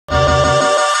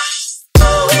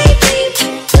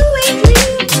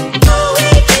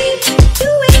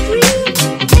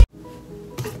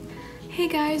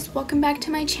welcome back to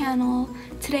my channel.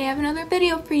 Today I have another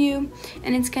video for you,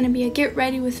 and it's gonna be a get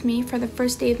ready with me for the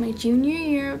first day of my junior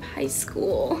year of high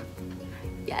school.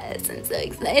 Yes, I'm so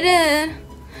excited.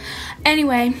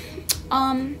 Anyway,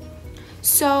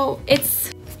 so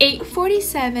it's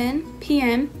 8:47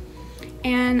 p.m.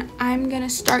 and I'm gonna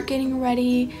start getting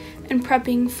ready and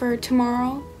prepping for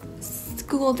tomorrow,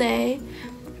 school day,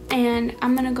 and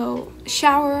I'm gonna go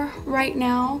shower right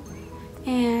now.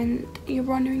 And you're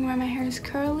wondering why my hair is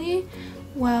curly?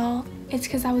 Well, it's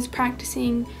because I was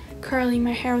practicing curling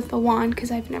my hair with a wand,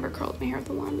 because I've never curled my hair with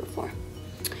a wand before.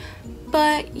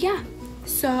 But yeah,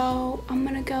 so I'm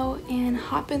gonna go and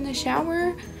hop in the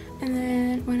shower, and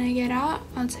then when I get out,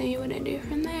 I'll tell you what I do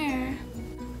from there.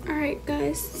 Alright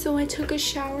guys, so I took a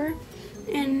shower,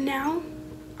 and now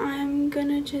I'm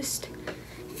gonna just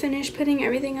finish putting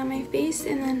everything on my face,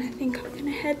 and then I think I'm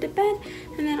gonna head to bed,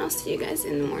 and then I'll see you guys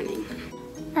in the morning.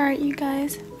 Alright you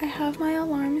guys, I have my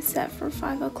alarm set for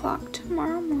 5 o'clock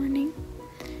tomorrow morning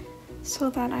so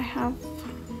that I have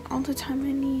all the time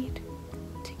I need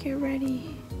to get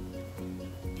ready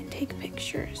and take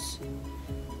pictures.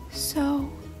 So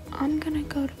I'm gonna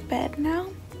go to bed now.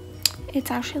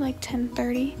 It's actually like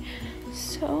 10:30,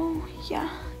 so yeah,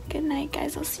 good night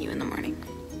guys, I'll see you in the morning.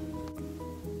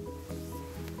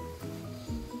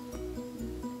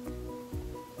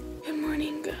 Good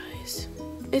morning guys,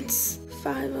 it's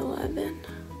 5:11.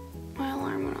 My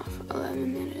alarm went off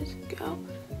 11 minutes ago,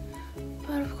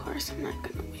 but of course I'm not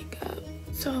gonna wake up.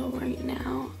 So right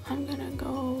now I'm gonna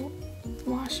go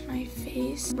wash my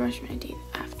face, brush my teeth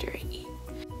after I eat,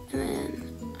 and then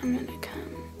I'm gonna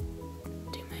come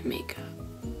do my makeup.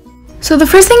 So the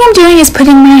first thing I'm doing is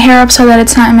putting my hair up so that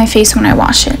it's not in my face when I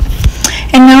wash it.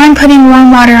 And now I'm putting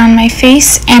warm water on my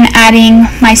face and adding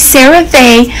my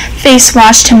CeraVe face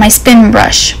wash to my spin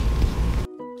brush.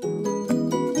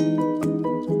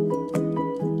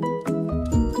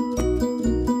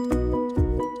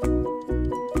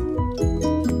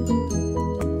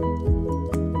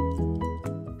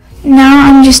 Now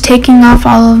I'm just taking off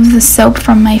all of the soap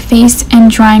from my face and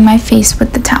drying my face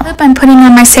with the towel. I'm putting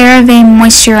on my CeraVe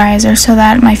moisturizer so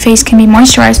that my face can be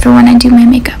moisturized for when I do my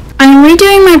makeup. I'm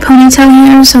redoing my ponytail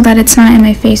here so that it's not in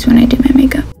my face when I do my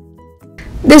makeup.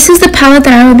 This is the palette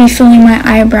that I will be filling my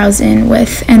eyebrows in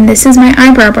with, and this is my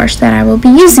eyebrow brush that I will be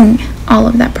using all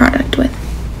of that product with.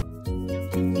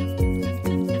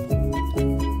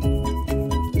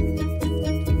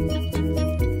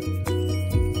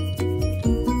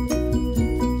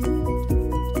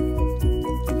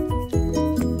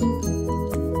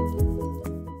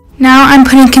 Now I'm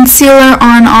putting concealer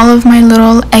on all of my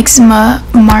little eczema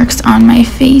marks on my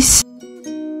face.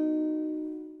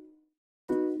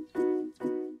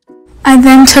 I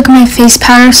then took my face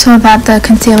powder so that the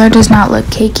concealer does not look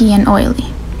cakey and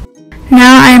oily.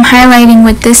 Now I am highlighting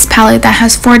with this palette that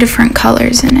has 4 different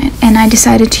colors in it, and I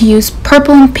decided to use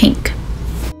purple and pink.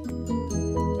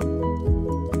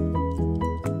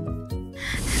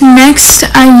 Next,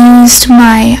 I used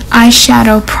my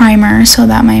eyeshadow primer so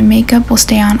that my makeup will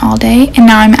stay on all day. And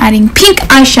now I'm adding pink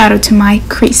eyeshadow to my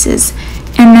creases.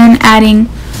 And then adding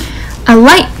a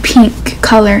light pink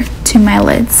color to my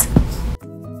lids.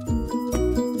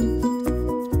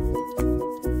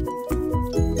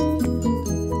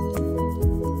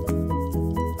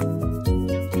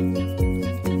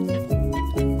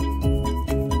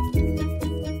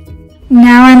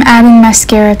 Now I'm adding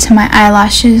mascara to my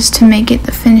eyelashes to make it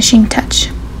the finishing touch.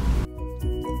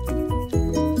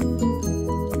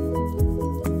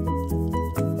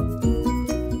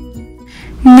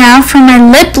 Now for my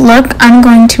lip look, I'm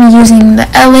going to be using the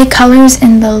LA colors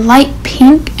in the light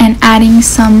pink and adding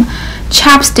some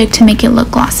chapstick to make it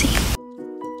look glossy.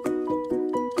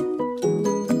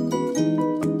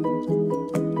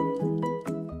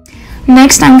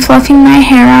 Next, I'm fluffing my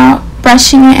hair out,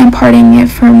 brushing it and parting it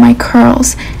for my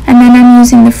curls, and then I'm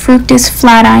using the Fructis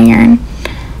Flat Iron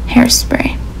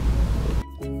hairspray.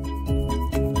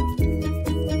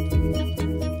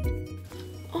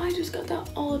 Oh, I just got that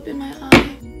all up in my eye.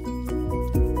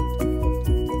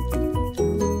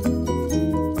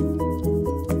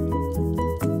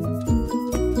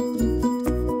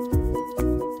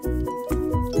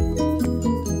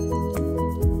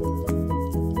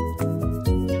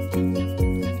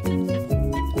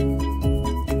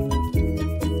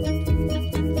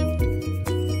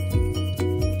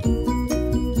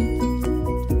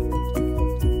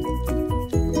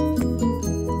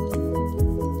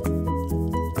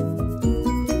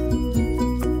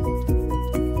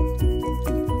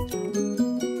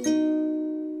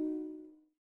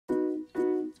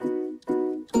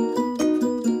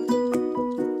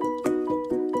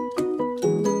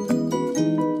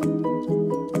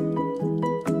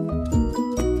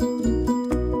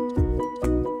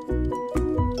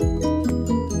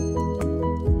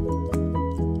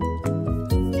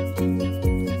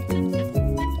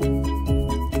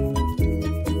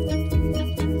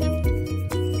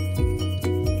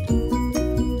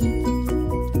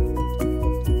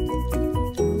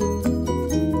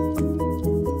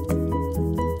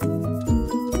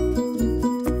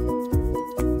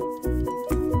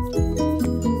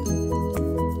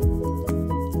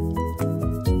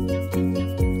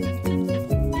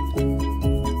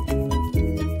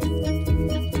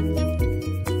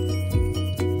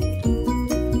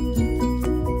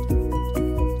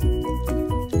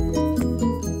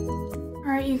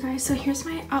 guys, so here's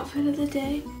my outfit of the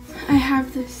day. I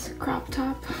have this crop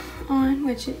top on,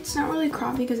 which it's not really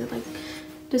crop because it like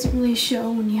doesn't really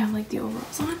show when you have like the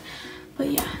overalls on.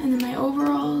 But yeah, and then my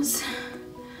overalls,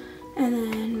 and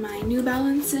then my New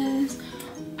Balances.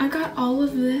 I got all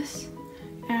of this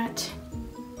at,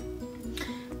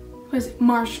 what is it,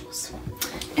 Marshall's.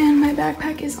 And my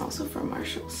backpack is also from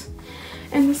Marshall's.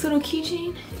 And this little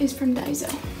keychain is from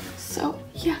Daiso. So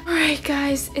yeah. Alright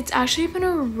guys, it's actually been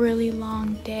a really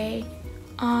long day.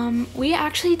 We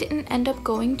actually didn't end up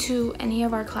going to any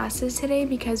of our classes today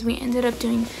because we ended up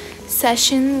doing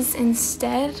sessions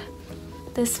instead.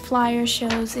 This flyer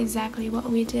shows exactly what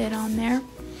we did on there.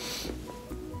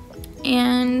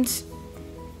 And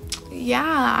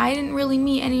yeah, I didn't really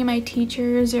meet any of my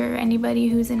teachers or anybody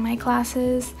who's in my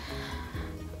classes.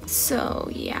 So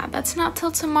yeah, that's not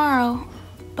till tomorrow.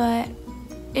 But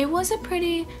it was a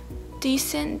pretty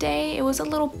decent day. It was a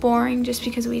little boring just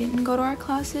because we didn't go to our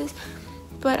classes.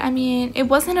 But I mean, it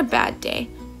wasn't a bad day.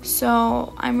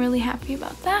 So I'm really happy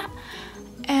about that.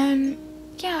 And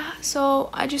yeah, so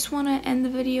I just want to end the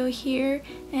video here.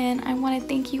 And I want to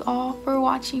thank you all for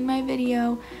watching my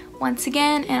video once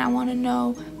again. And I want to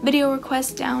know video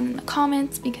requests down in the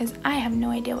comments because I have no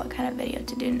idea what kind of video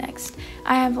to do next.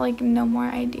 I have like no more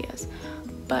ideas.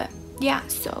 But yeah,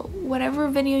 so whatever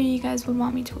video you guys would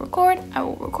want me to record, I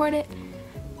will record it.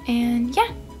 And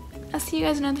yeah, I'll see you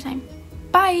guys another time.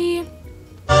 Bye!